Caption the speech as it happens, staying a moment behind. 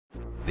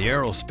The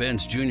Errol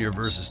Spence Jr.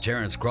 vs.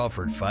 Terence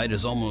Crawford fight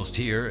is almost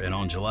here, and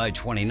on July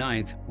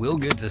 29th, we'll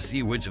get to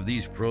see which of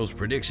these pros'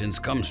 predictions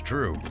comes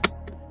true.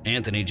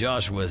 Anthony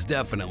Joshua is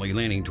definitely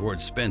leaning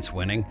towards Spence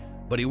winning,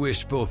 but he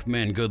wished both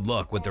men good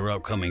luck with their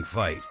upcoming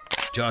fight.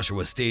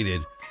 Joshua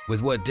stated,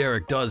 "With what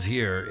Derek does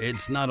here,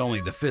 it's not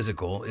only the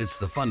physical, it's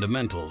the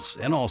fundamentals,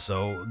 and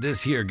also,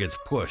 this here gets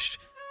pushed.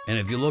 And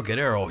if you look at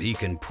Errol, he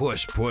can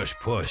push.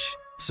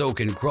 So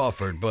can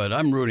Crawford, but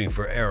I'm rooting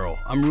for Errol.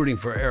 I'm rooting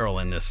for Errol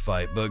in this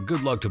fight, but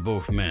good luck to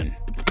both men."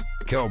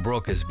 Kell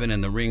Brook has been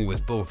in the ring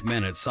with both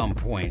men at some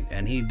point,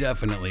 and he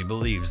definitely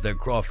believes that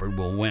Crawford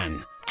will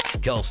win.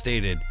 Kell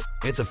stated,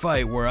 "It's a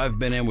fight where I've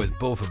been in with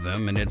both of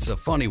them, and it's a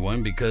funny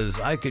one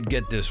because I could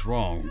get this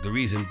wrong, the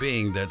reason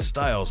being that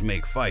styles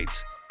make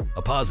fights.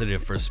 A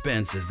positive for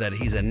Spence is that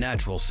he's a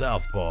natural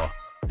southpaw,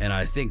 and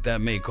I think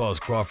that may cause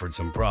Crawford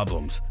some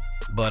problems.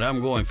 But I'm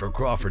going for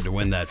Crawford to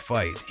win that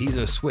fight. He's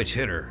a switch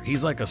hitter.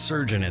 He's like a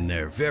surgeon in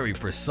there, very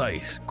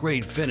precise,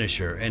 great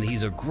finisher, and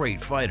he's a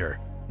great fighter.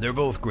 They're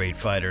both great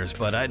fighters,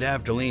 but I'd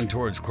have to lean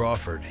towards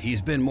Crawford.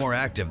 He's been more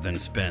active than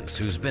Spence,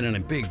 who's been in a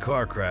big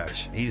car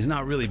crash. He's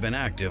not really been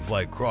active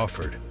like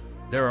Crawford.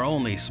 There are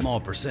only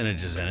small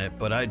percentages in it,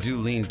 but I do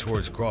lean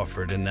towards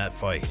Crawford in that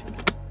fight."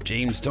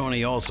 James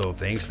Toney also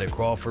thinks that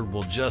Crawford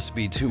will just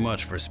be too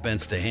much for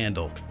Spence to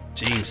handle.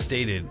 James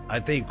stated,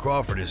 "I think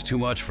Crawford is too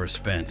much for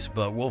Spence,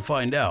 but we'll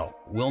find out.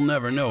 We'll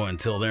never know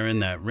until they're in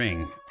that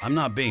ring. I'm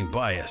not being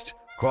biased.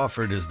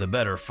 Crawford is the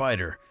better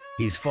fighter.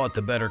 He's fought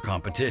the better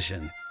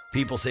competition.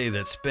 People say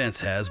that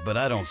Spence has, but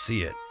I don't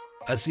see it.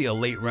 I see a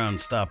late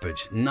round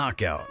stoppage,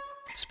 knockout.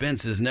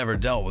 Spence has never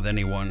dealt with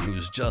anyone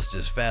who's just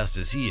as fast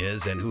as he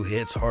is and who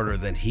hits harder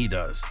than he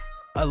does.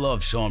 I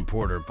love Sean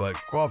Porter, but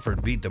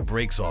Crawford beat the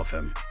brakes off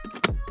him."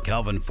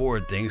 Calvin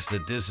Ford thinks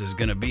that this is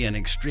going to be an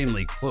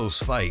extremely close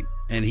fight,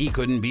 and he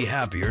couldn't be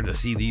happier to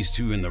see these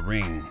two in the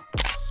ring.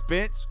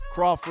 Spence,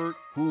 Crawford,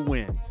 who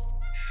wins?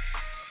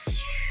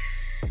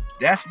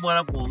 That's what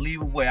I'm going to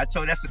leave away. I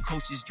told you that's a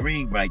coach's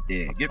dream right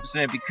there. You get what I'm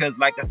saying? Because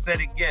like I said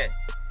again,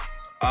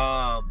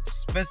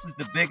 Spence is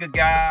the bigger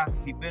guy.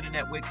 He's been in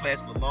that weight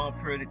class for a long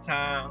period of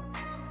time.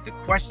 The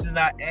question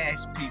I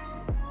ask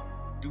people,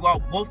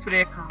 throughout both of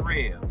their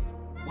career,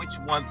 which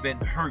one been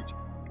hurt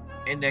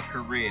in their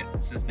career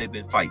since they've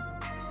been fighting?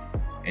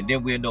 And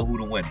then we'll know who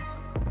the winner.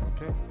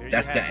 Okay,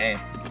 that's the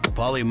answer.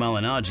 Paulie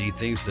Malignaggi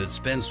thinks that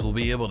Spence will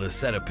be able to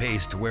set a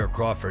pace to wear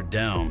Crawford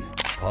down.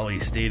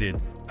 Paulie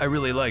stated, "I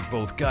really like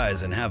both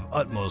guys and have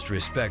utmost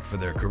respect for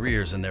their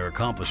careers and their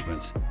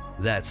accomplishments.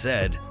 That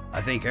said,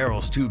 I think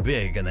Errol's too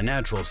big and the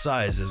natural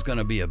size is going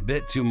to be a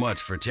bit too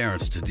much for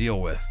Terence to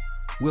deal with.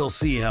 We'll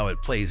see how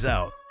it plays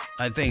out.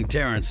 I think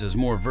Terence is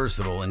more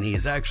versatile and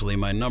he's actually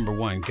my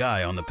 #1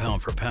 guy on the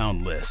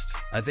pound-for-pound list.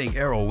 I think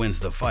Errol wins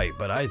the fight,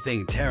 but I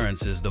think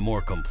Terence is the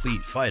more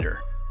complete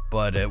fighter.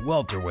 But at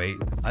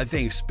welterweight, I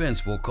think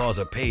Spence will cause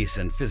a pace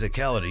and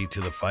physicality to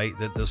the fight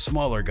that the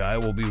smaller guy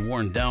will be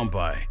worn down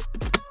by."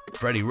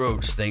 Freddie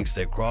Roach thinks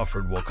that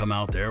Crawford will come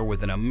out there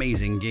with an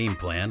amazing game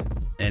plan,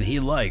 and he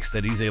likes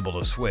that he's able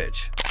to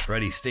switch.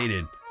 Freddie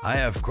stated, "I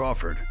have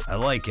Crawford. I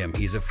like him.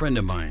 He's a friend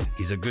of mine.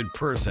 He's a good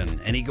person,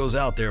 and he goes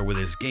out there with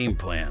his game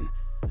plan.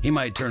 He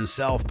might turn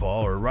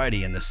southpaw or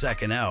righty in the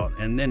second out,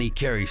 and then he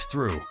carries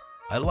through.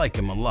 I like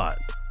him a lot.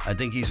 I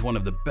think he's one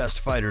of the best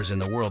fighters in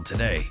the world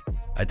today.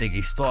 I think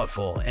he's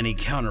thoughtful, and he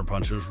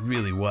counterpunches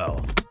really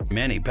well."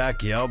 Manny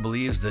Pacquiao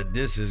believes that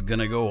this is going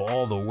to go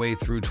all the way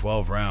through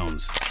 12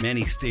 rounds.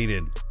 Manny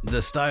stated,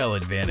 "The style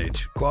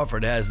advantage.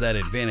 Crawford has that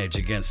advantage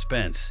against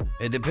Spence.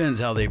 It depends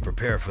how they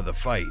prepare for the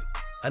fight.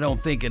 I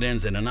don't think it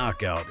ends in a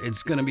knockout.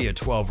 It's going to be a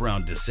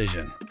 12-round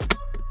decision."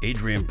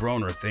 Adrian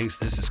Broner thinks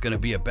this is going to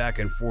be a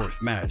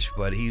back-and-forth match,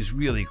 but he's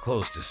really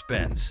close to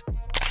Spence.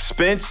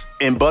 Spence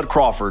and Bud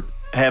Crawford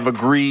have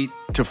agreed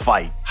to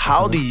fight.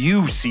 How do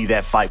you see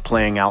that fight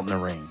playing out in the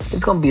ring?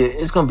 It's gonna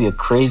be a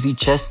crazy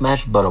chess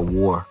match, but a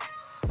war.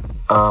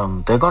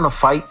 They're gonna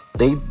fight.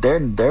 They're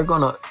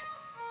gonna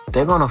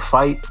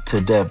fight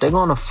to death. They're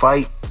gonna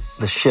fight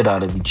the shit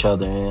out of each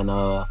other, and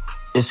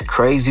it's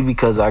crazy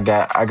because I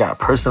got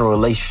personal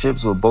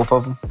relationships with both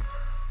of them.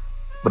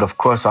 But of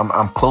course,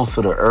 I'm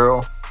closer to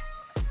Errol.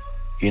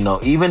 You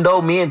know, even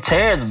though me and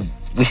Terence,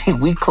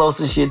 we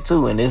close as shit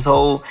too, and his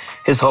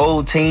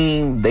whole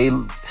team,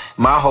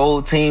 my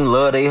whole team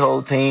love their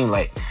whole team.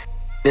 Like,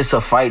 it's a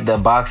fight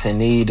that boxing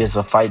need. It's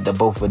a fight that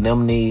both of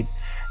them need,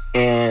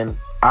 and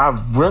I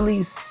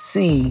really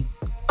see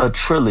a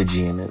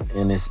trilogy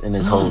in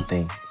this whole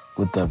thing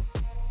with them.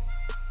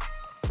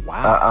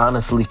 Wow! I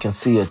honestly can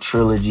see a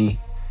trilogy,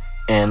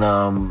 and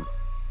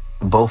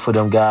both of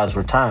them guys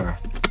retiring.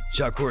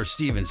 Shakur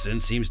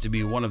Stevenson seems to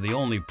be one of the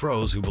only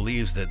pros who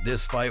believes that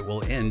this fight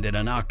will end in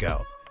a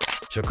knockout.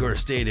 Shakur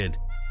stated,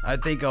 "I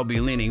think I'll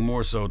be leaning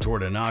more so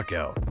toward a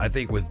knockout. I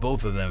think with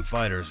both of them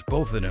fighters,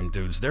 both of them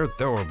dudes, they're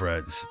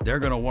thoroughbreds. They're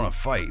going to want to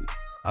fight.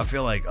 I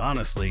feel like,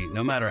 honestly,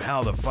 no matter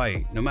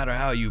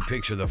how you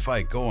picture the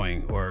fight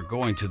going or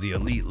going to the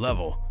elite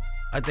level,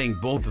 I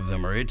think both of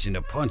them are itching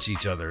to punch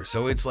each other,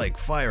 so it's like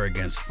fire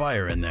against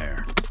fire in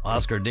there."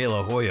 Oscar De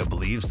La Hoya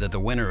believes that the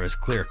winner is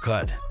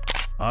clear-cut.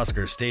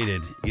 Oscar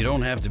stated, "You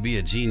don't have to be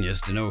a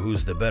genius to know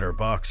who's the better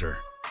boxer.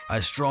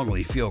 I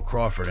strongly feel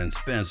Crawford and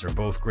Spence are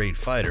both great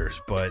fighters,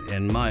 but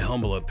in my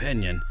humble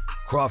opinion,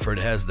 Crawford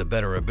has the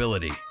better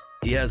ability.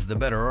 He has the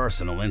better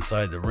arsenal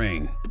inside the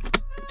ring."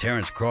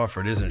 Terence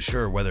Crawford isn't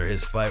sure whether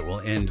his fight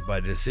will end by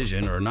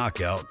decision or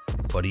knockout,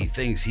 but he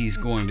thinks he's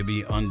going to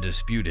be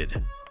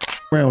undisputed.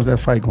 How rounds that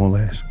fight gonna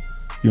last?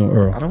 You and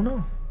Earl? I don't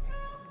know.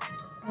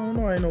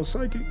 I ain't no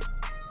psychic.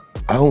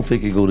 I don't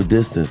think it go the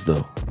distance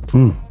though.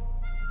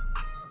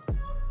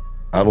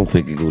 I don't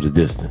think it go the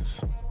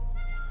distance.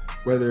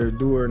 Whether it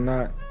do or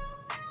not,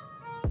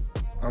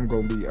 I'm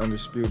gonna be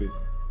undisputed.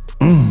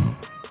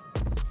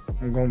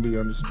 I'm gonna be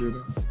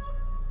undisputed.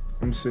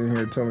 I'm sitting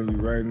here telling you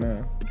right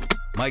now.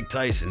 Mike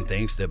Tyson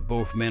thinks that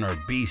both men are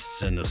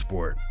beasts in the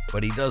sport,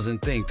 but he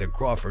doesn't think that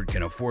Crawford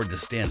can afford to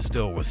stand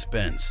still with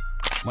Spence.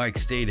 Mike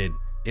stated,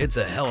 "It's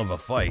a hell of a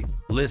fight.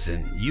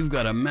 Listen, you've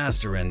got a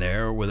master in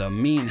there with a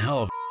mean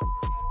hell of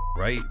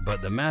right?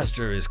 But the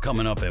master is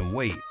coming up in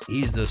weight.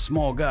 He's the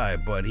small guy,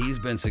 but he's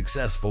been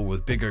successful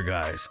with bigger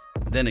guys.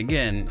 Then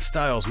again,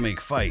 styles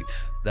make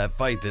fights. That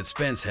fight that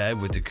Spence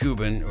had with the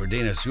Cuban or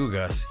Denis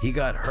Ugas, he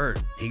got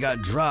hurt. He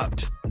got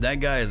dropped.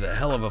 That guy is a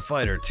hell of a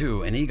fighter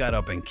too, and he got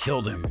up and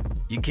killed him.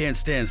 You can't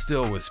stand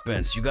still with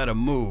Spence. You gotta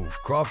move.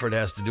 Crawford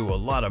has to do a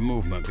lot of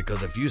movement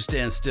because if you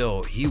stand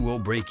still, he will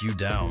break you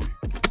down."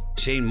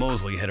 Shane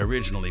Mosley had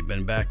originally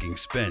been backing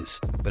Spence,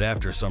 but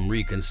after some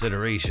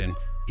reconsideration,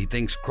 he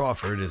thinks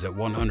Crawford is at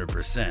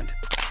 100%.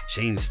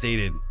 Shane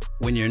stated,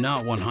 "When you're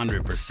not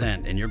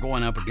 100% and you're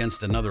going up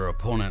against another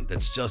opponent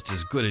that's just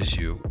as good as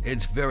you,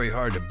 it's very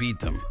hard to beat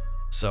them.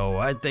 So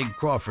I think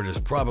Crawford is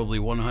probably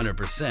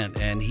 100%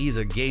 and he's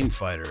a game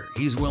fighter.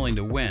 He's willing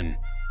to win.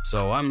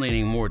 So I'm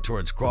leaning more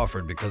towards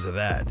Crawford because of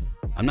that.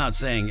 I'm not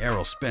saying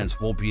Errol Spence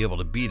won't be able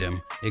to beat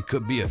him. It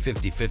could be a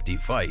 50-50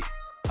 fight.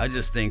 I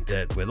just think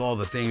that with all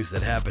the things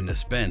that happened to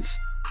Spence,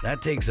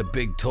 that takes a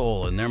big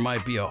toll and there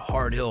might be a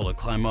hard hill to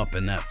climb up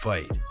in that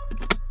fight."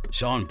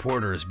 Sean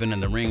Porter has been in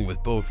the ring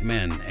with both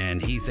men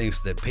and he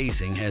thinks that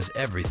pacing has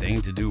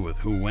everything to do with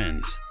who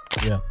wins.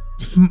 Yeah.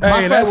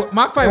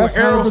 My fight with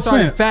Errol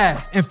started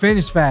fast and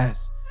finished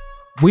fast.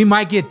 We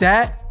might get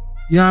that.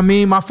 You know what I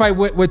mean? My fight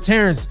with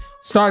Terence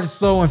started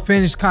slow and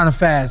finished kind of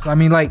fast. I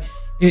mean, like,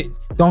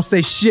 don't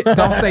say shit,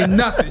 don't say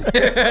nothing.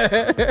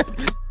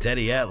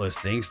 Teddy Atlas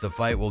thinks the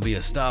fight will be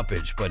a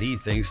stoppage, but he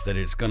thinks that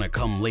it's gonna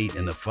come late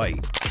in the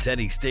fight.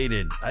 Teddy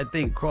stated, "I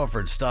think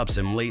Crawford stops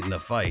him late in the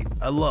fight.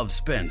 I love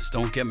Spence,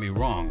 don't get me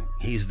wrong.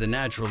 He's the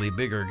naturally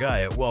bigger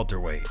guy at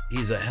welterweight.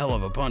 He's a hell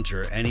of a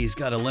puncher and he's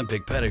got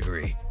Olympic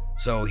pedigree.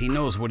 So he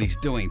knows what he's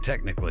doing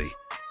technically.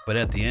 But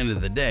at the end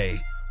of the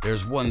day,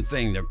 there's one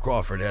thing that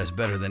Crawford has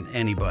better than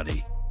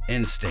anybody.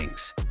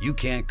 Instincts. You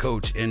can't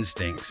coach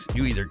instincts.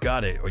 You either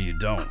got it or you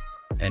don't.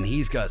 And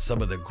he's got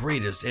some of the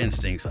greatest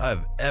instincts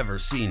I've ever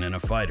seen in a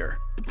fighter."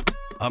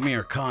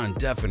 Amir Khan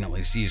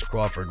definitely sees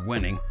Crawford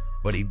winning,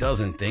 but he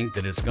doesn't think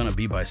that it's gonna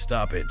be by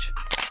stoppage.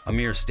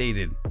 Amir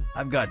stated,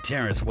 "I've got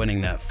Terence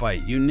winning that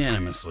fight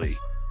unanimously.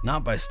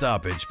 Not by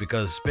stoppage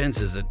because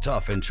Spence is a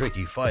tough and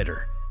tricky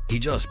fighter. He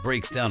just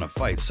breaks down a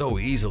fight so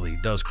easily,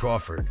 does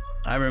Crawford.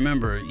 I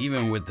remember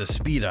even with the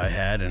speed I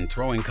had and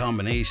throwing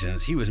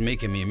combinations, he was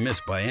making me miss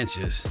by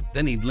inches.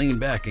 Then he'd lean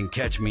back and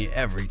catch me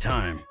every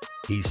time.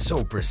 He's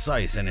so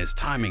precise and his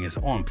timing is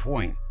on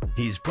point.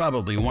 He's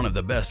probably one of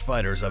the best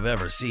fighters I've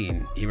ever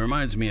seen. He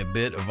reminds me a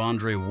bit of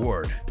Andre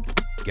Ward."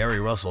 Gary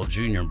Russell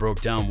Jr.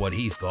 broke down what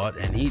he thought,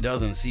 and he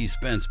doesn't see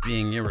Spence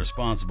being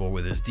irresponsible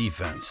with his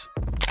defense.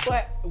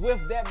 But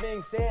with that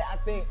being said, I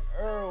think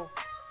Errol,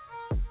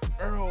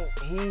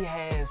 he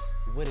has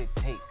what it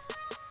takes.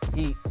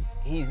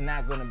 He's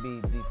not going to be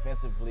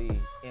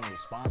defensively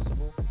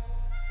irresponsible.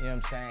 You know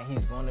what I'm saying?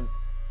 He's going to.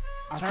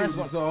 Terence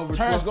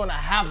going to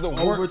have to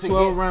work to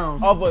 12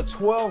 rounds. Of a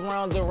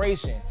 12-round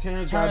duration.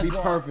 Terence got to be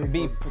perfect.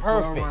 For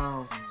 12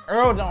 rounds.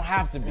 Errol don't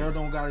have to be. Errol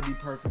don't got to be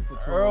perfect for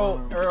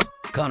 12 rounds.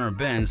 Connor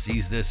Ben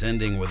sees this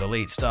ending with a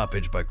late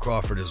stoppage by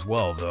Crawford as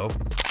well, though.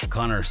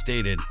 Connor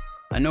stated,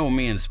 "I know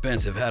me and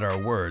Spence have had our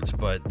words,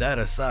 but that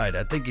aside,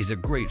 I think he's a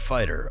great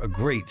fighter, a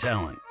great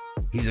talent.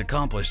 He's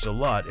accomplished a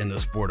lot in the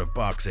sport of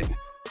boxing,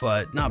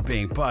 but not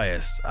being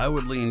biased, I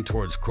would lean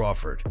towards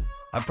Crawford.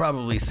 I'd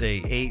probably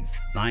say 8th,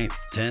 9th,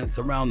 10th,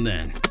 around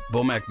then."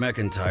 Bomac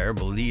McIntyre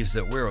believes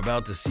that we're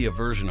about to see a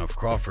version of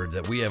Crawford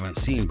that we haven't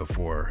seen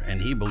before,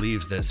 and he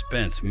believes that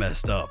Spence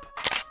messed up.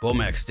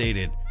 Bomac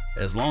stated,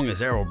 "As long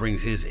as Errol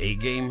brings his A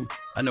game,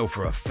 I know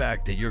for a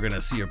fact that you're gonna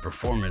see a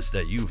performance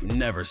that you've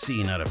never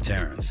seen out of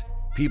Terence.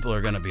 People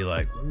are gonna be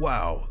like,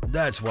 wow,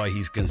 that's why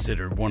he's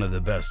considered one of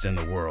the best in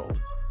the world."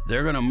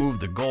 They're gonna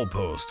move the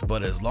goalpost,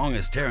 but as long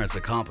as Terence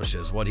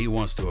accomplishes what he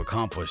wants to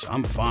accomplish,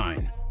 I'm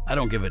fine. I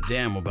don't give a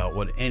damn about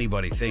what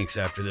anybody thinks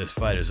after this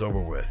fight is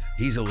over with.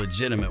 He's a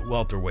legitimate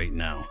welterweight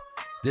now.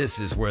 This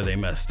is where they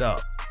messed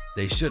up.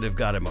 They should have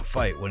got him a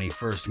fight when he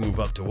first moved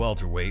up to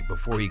welterweight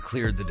before he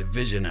cleared the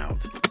division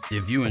out.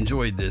 If you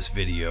enjoyed this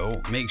video,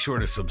 make sure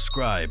to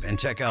subscribe and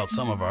check out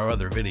some of our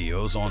other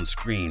videos on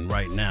screen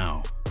right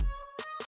now.